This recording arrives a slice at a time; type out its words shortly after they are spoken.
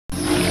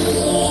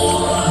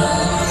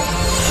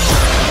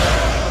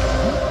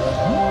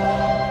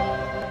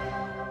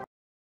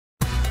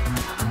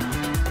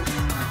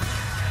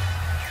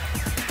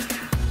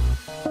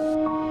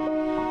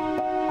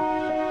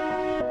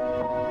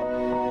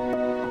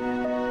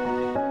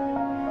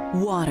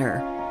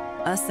Water,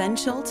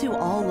 essential to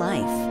all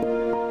life.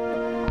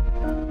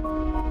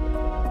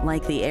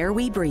 Like the air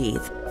we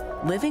breathe,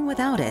 living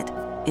without it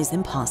is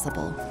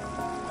impossible.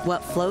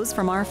 What flows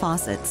from our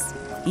faucets,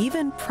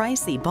 even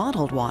pricey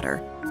bottled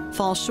water,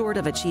 falls short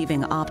of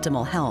achieving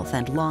optimal health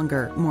and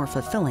longer, more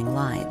fulfilling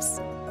lives.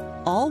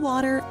 All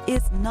water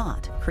is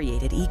not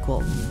created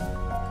equal.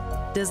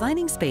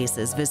 Designing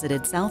Spaces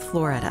visited South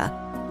Florida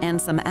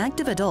and some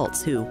active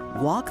adults who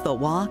walk the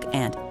walk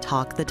and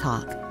talk the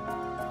talk,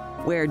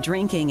 where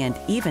drinking and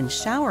even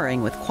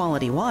showering with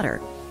quality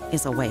water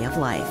is a way of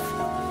life.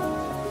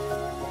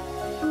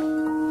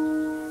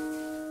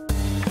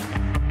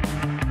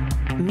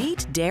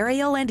 Meet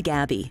Daryl and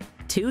Gabby,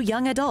 two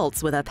young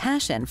adults with a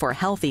passion for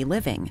healthy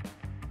living.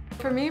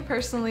 For me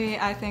personally,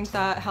 I think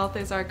that health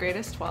is our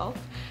greatest wealth.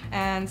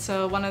 And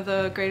so one of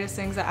the greatest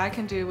things that I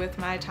can do with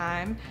my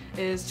time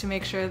is to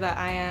make sure that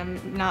I am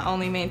not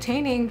only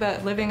maintaining,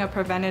 but living a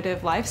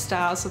preventative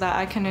lifestyle so that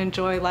I can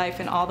enjoy life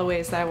in all the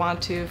ways that I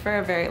want to for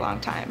a very long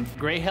time.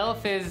 Great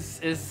health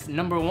is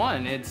number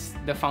one. It's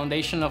the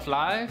foundation of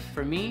life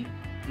for me,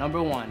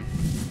 number one.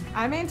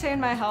 I maintain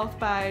my health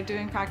by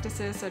doing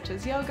practices such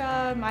as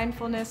yoga,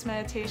 mindfulness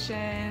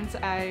meditations,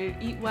 I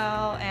eat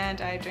well,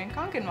 and I drink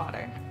Kangen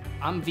water.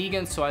 I'm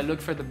vegan, so I look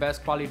for the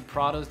best quality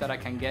products that I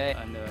can get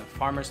on the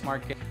farmer's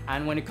market.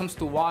 And when it comes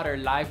to water,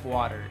 live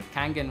water,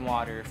 Kangen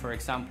water, for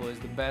example, is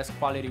the best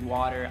quality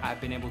water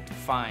I've been able to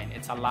find.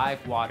 It's a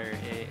live water.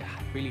 It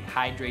really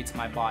hydrates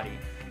my body,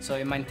 so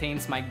it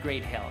maintains my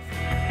great health.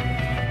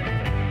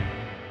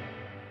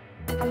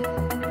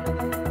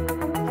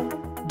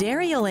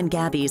 Daryl and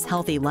Gabby's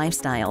healthy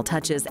lifestyle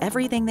touches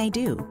everything they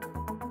do.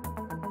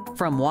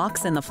 From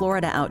walks in the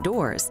Florida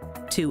outdoors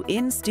to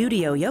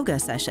in-studio yoga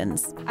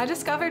sessions. I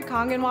discovered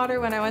Kangen water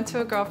when I went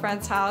to a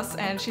girlfriend's house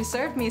and she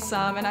served me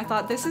some and I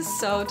thought, this is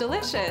so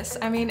delicious.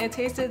 I mean, it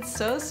tasted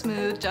so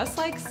smooth, just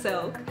like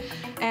silk.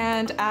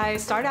 And I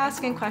started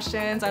asking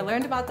questions, I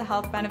learned about the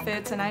health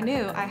benefits, and I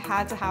knew I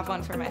had to have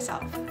one for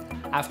myself.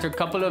 After a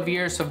couple of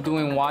years of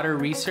doing water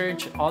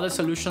research, all the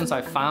solutions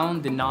I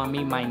found did not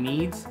meet my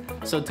needs.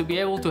 So to be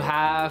able to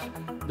have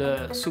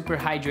the super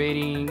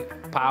hydrating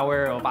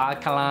power of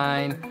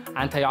alkaline,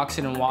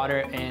 antioxidant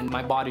water, and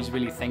my body's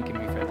really thanking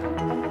me for that.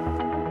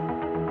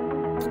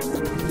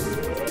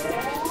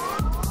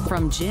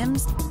 From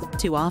gyms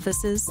to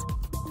offices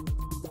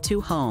to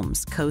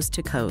homes coast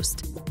to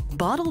coast,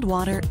 bottled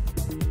water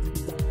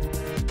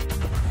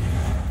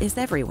is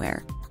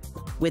everywhere.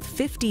 With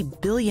 50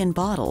 billion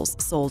bottles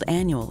sold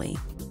annually,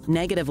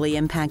 negatively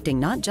impacting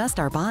not just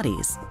our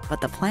bodies,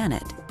 but the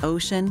planet,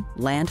 ocean,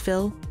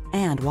 landfill,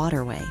 and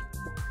waterway.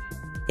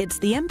 It's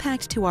the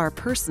impact to our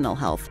personal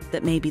health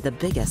that may be the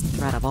biggest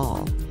threat of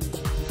all.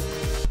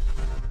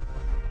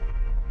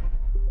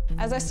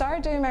 As I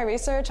started doing my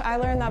research, I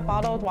learned that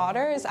bottled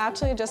water is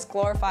actually just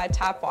glorified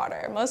tap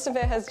water. Most of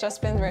it has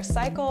just been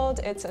recycled,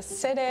 it's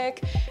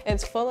acidic,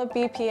 it's full of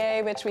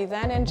BPA, which we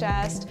then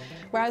ingest.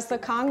 Whereas the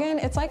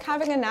Kangen, it's like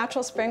having a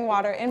natural spring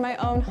water in my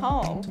own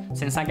home.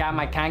 Since I got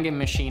my Kangen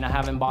machine, I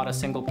haven't bought a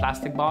single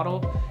plastic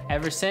bottle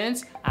ever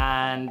since,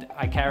 and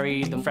I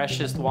carry the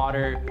freshest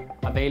water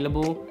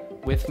available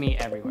with me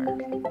everywhere.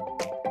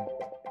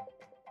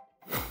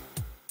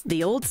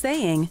 The old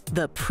saying,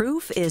 the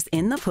proof is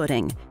in the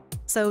pudding.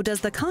 So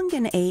does the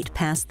Kangen 8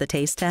 pass the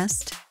taste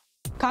test?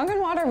 Kangen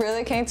water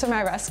really came to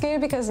my rescue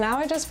because now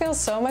I just feel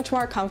so much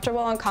more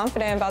comfortable and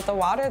confident about the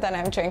water that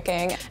I'm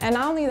drinking. And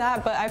not only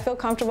that, but I feel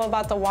comfortable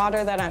about the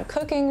water that I'm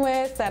cooking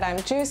with, that I'm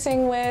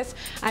juicing with.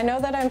 I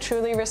know that I'm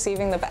truly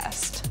receiving the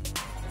best.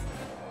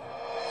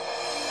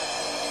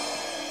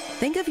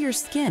 Think of your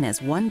skin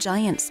as one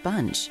giant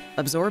sponge,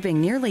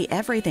 absorbing nearly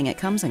everything it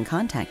comes in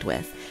contact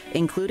with,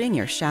 including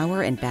your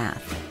shower and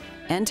bath.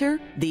 Enter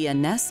the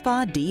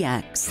Enagic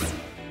DX.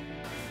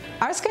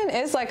 Our skin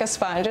is like a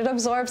sponge, it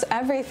absorbs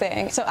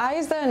everything. So I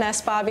use the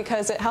Enagic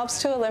because it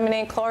helps to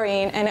eliminate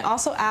chlorine and it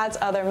also adds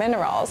other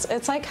minerals.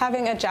 It's like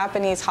having a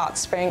Japanese hot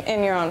spring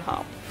in your own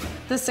home.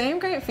 The same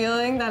great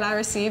feeling that I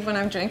receive when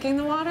I'm drinking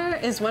the water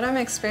is what I'm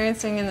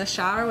experiencing in the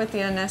shower with the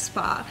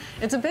Enagic.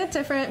 It's a bit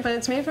different, but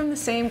it's made from the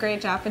same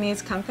great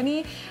Japanese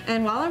company.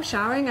 And while I'm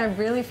showering, I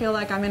really feel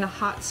like I'm in a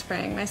hot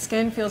spring. My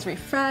skin feels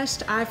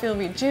refreshed, I feel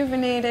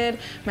rejuvenated,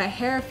 my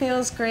hair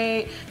feels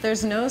great,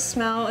 there's no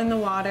smell in the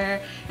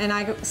water, and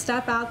I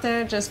step out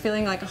there just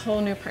feeling like a whole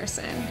new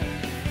person.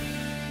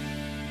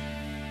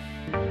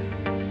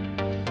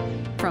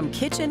 From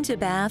kitchen to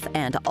bath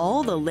and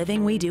all the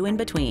living we do in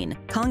between,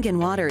 Kangen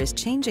water is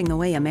changing the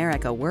way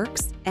America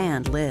works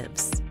and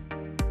lives.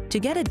 To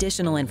get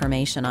additional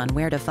information on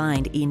where to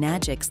find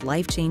Enagic's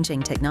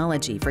life-changing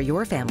technology for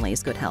your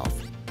family's good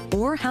health,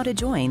 or how to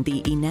join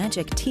the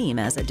Enagic team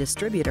as a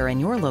distributor in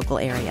your local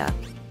area,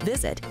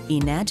 visit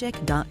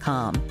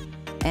enagic.com.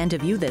 And to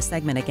view this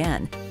segment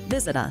again,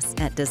 visit us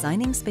at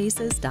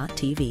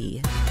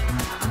designingspaces.tv.